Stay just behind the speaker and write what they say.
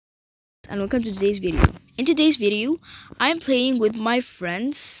And welcome to today's video. In today's video, I'm playing with my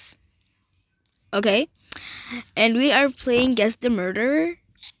friends. Okay? And we are playing Guess the Murderer.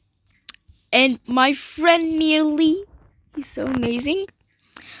 And my friend nearly, he's so amazing.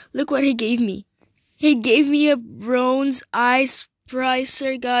 Look what he gave me. He gave me a bronze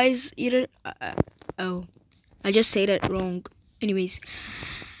icepicer, guys. Oh, I just said that wrong. Anyways,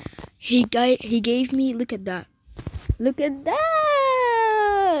 he gave me, look at that. Look at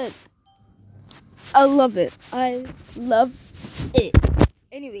that. I love it. I love it.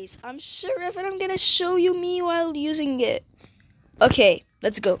 Anyways, I'm sure if I'm gonna show you me while using it. Okay,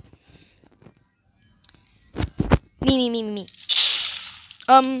 let's go. Me.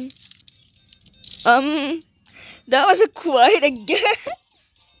 That was quite a guess.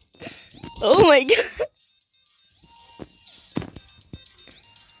 Oh my god.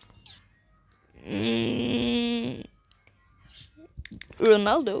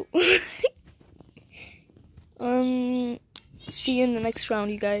 Ronaldo. See you in the next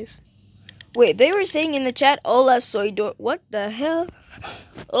round, you guys. Wait, they were saying in the chat, "Hola, soy Dora." What the hell?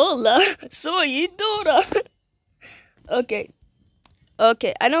 Hola, soy Dora. Okay.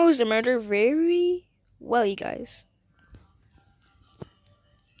 I know who's the murderer very well, you guys.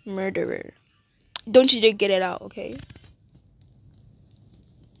 Murderer. Don't you dare get it out, okay?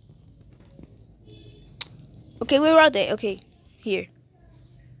 Okay, where are they? Okay, here.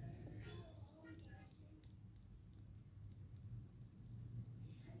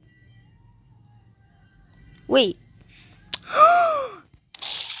 Wait.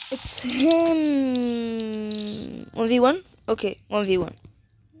 It's him. 1v1? Okay, 1v1.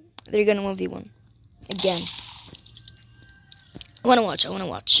 They're gonna 1v1. Again. I wanna watch.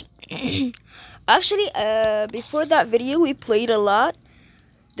 Actually, before that video, we played a lot.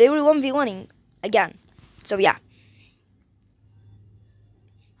 They were 1v1ing again. So, yeah.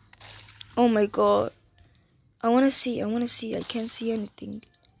 Oh my god. I wanna see. I can't see anything.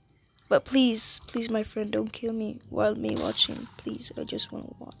 But please, my friend, don't kill me while me watching. Please, I just want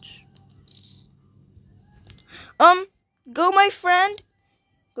to watch. Go, my friend.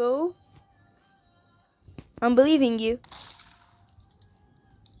 Go. I'm believing you.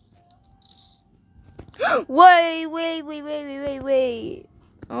 Wait.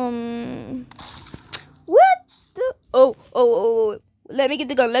 What the? Oh. Let me get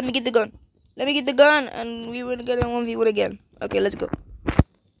the gun, and we will get a 1v1 again. Okay, let's go.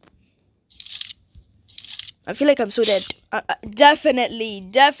 I feel like I'm so dead. Definitely.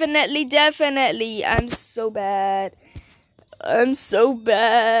 I'm so bad.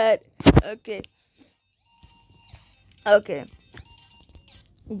 Okay.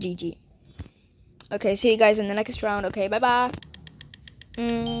 GG. Okay, see you guys in the next round. Okay, bye-bye.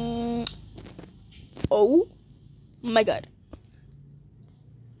 Oh my god.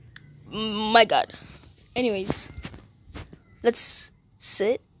 Anyways, let's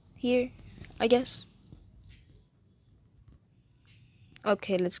sit here, I guess.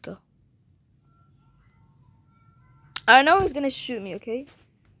 Okay, let's go. I know he's gonna shoot me, okay?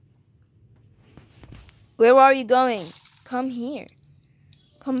 Where are you going? Come here.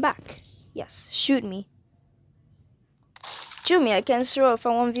 Come back. Yes, shoot me. Shoot me, I can throw if I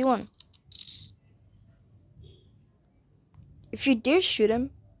 1v1. If you dare shoot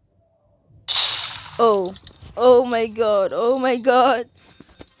him. Oh my god.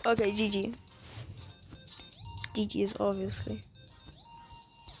 Okay, GG. GG is obviously.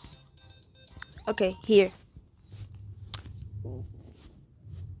 Okay, here.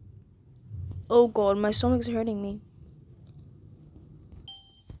 Oh god, my stomach's hurting me.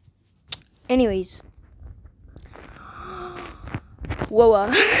 Anyways.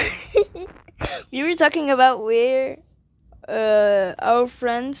 Whoa. We were talking about where our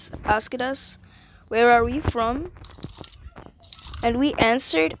friends asked us, where are we from? And we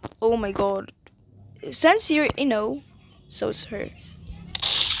answered, oh my god. Since you're, so it's her.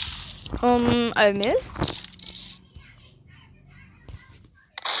 I missed.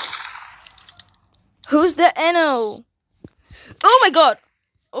 Who's the NO? Oh my god.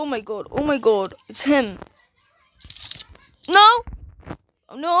 It's him. No.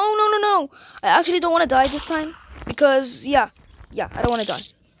 I actually don't want to die this time. Because, yeah, I don't want to die.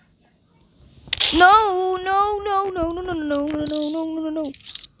 No.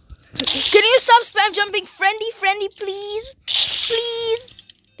 Can you stop spam jumping? Friendly, please.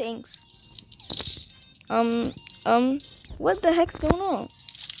 Thanks. What the heck's going on?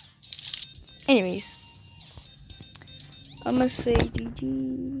 Anyways, I'm gonna say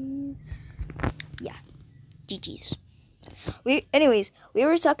GG's. Yeah, GG's. We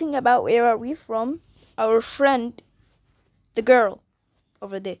were talking about where are we from. Our friend, the girl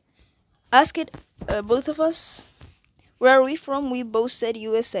over there, Ask it, both of us. Where are we from? We both said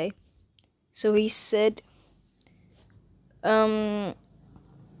USA. So he said, I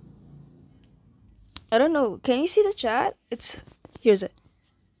don't know. Can you see the chat? Here's it.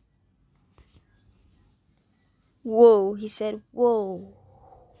 Whoa, he said, whoa.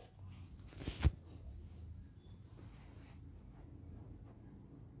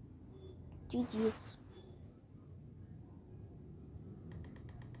 GG's.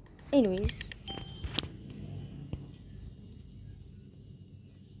 Anyways.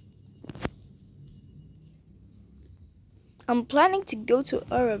 I'm planning to go to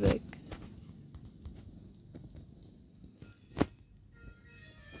Arabic.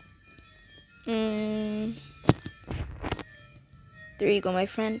 There you go, my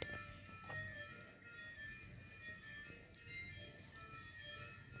friend.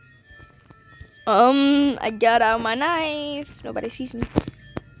 I got out my knife. Nobody sees me.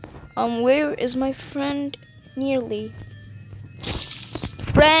 Where is my friend? Nearly.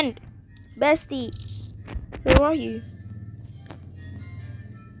 Friend! Bestie! Where are you?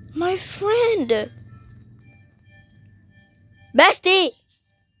 My friend! Bestie!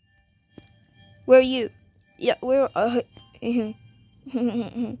 Where are you? Yeah, where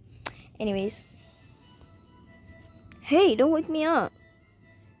anyways. Hey, don't wake me up.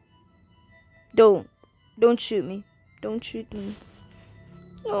 Don't shoot me. Don't shoot me.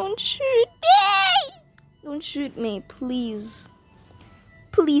 Don't shoot me! Don't shoot me, please.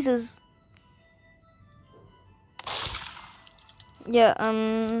 Pleases. Yeah,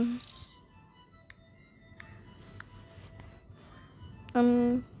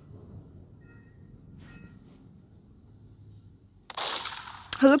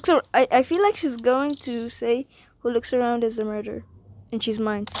 who looks I feel like she's going to say who looks around is a murder. And she's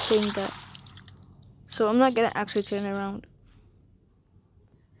mine saying that. So I'm not gonna actually turn around.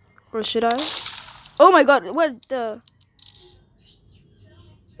 Or should I? Oh my god, what the?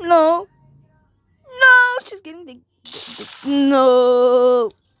 No. No, she's getting the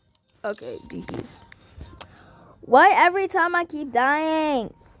no. Okay, GG's. Why every time I keep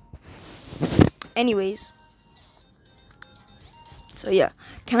dying? Anyways. So yeah.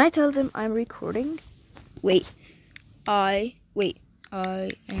 Can I tell them I'm recording? Wait. I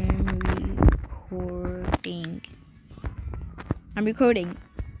am recording. I'm recording.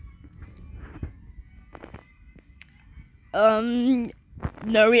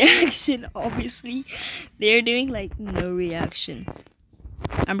 No reaction, obviously. They're doing like no reaction.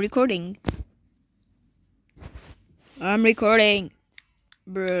 I'm recording. I'm recording.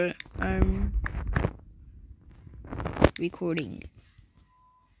 Bruh, I'm recording.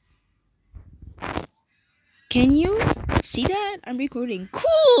 Can you see that? I'm recording.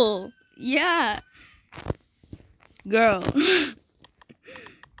 Cool! Yeah. Girl.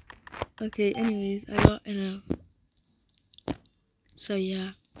 Okay, anyways, I got enough. So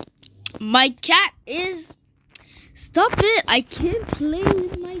yeah. My cat is... Stop it! I can't play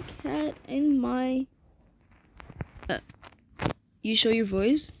with my cat and my... You show your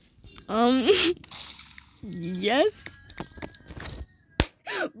voice? Yes?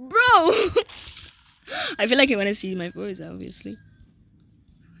 Bro! I feel like I want to see my voice, obviously.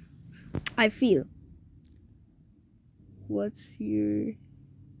 I feel. What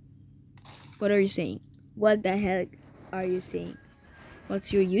are you saying? What the heck are you saying?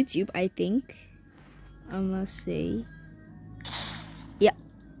 What's your YouTube? I think I must say, yeah,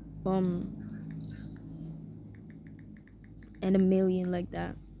 and a million like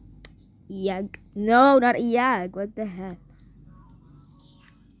that. Yag? No, not yag. What the heck?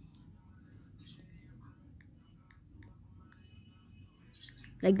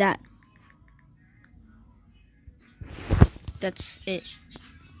 Like that. That's it.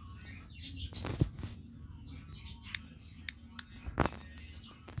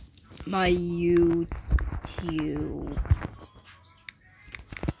 My YouTube.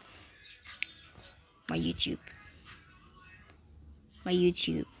 My YouTube. My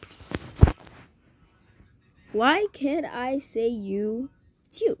YouTube. Why can't I say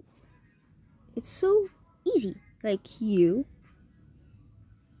YouTube? It's so easy. Like you.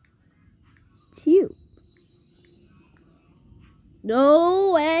 Tube.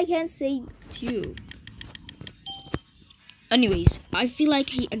 No, I can't say tube. Anyways, I feel like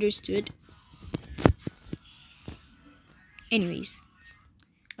he understood. Anyways.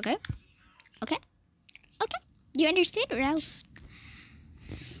 Okay? Okay? Okay? You understand or else?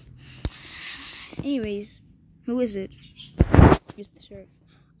 Anyways, who is it? Here's the shirt.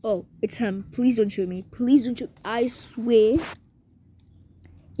 Oh, it's him. Please don't shoot me. Please don't shoot. I swear.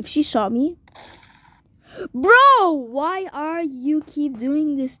 If she shot me. Bro, why are you keep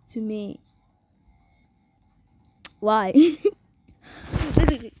doing this to me? Why?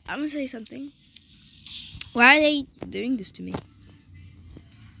 Look, I'm gonna say something. Why are they doing this to me?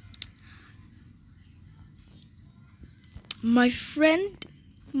 My friend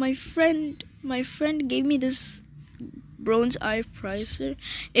gave me this bronze icepicer.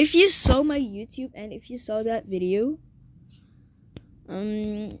 If you saw my YouTube and if you saw that video,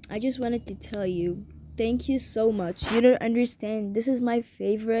 I just wanted to tell you, thank you so much. You don't understand. This is my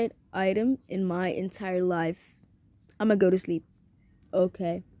favorite item in my entire life. I'm gonna go to sleep.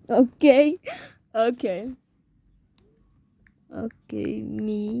 Okay. Okay. Okay. Okay,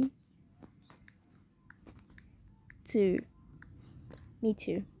 me too. Me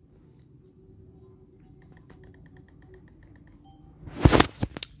too.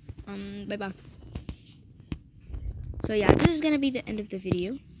 Bye bye. So yeah, this is gonna be the end of the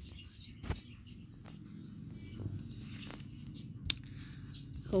video.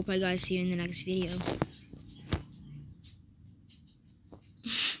 Hope I guys see you in the next video.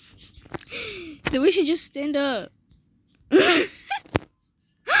 So we should just stand up. My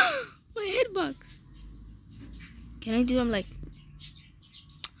hitbox. Can I do? I'm like,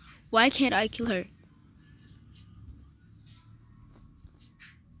 why can't I kill her?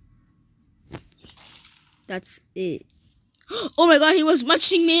 That's it. Oh my god, he was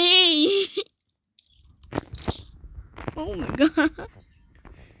matching me. Oh my god.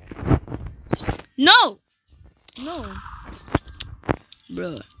 No. No.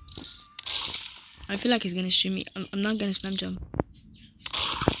 Bro. I feel like he's gonna shoot me. I'm not gonna spam jump.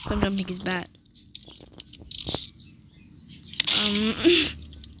 Spam jumping is bad.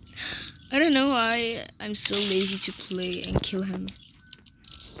 I don't know why I'm so lazy to play and kill him.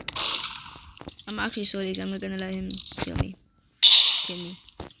 I'm actually so lazy. I'm not gonna let him kill me. Kill me.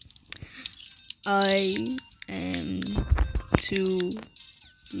 I am too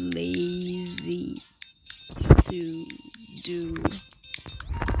lazy to do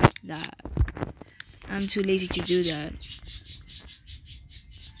that. I'm too lazy to do that.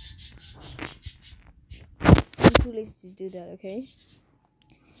 I'm too lazy to do that, okay?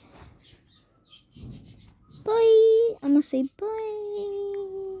 Bye. I'm gonna say bye.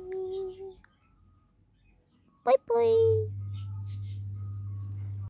 Bye bye.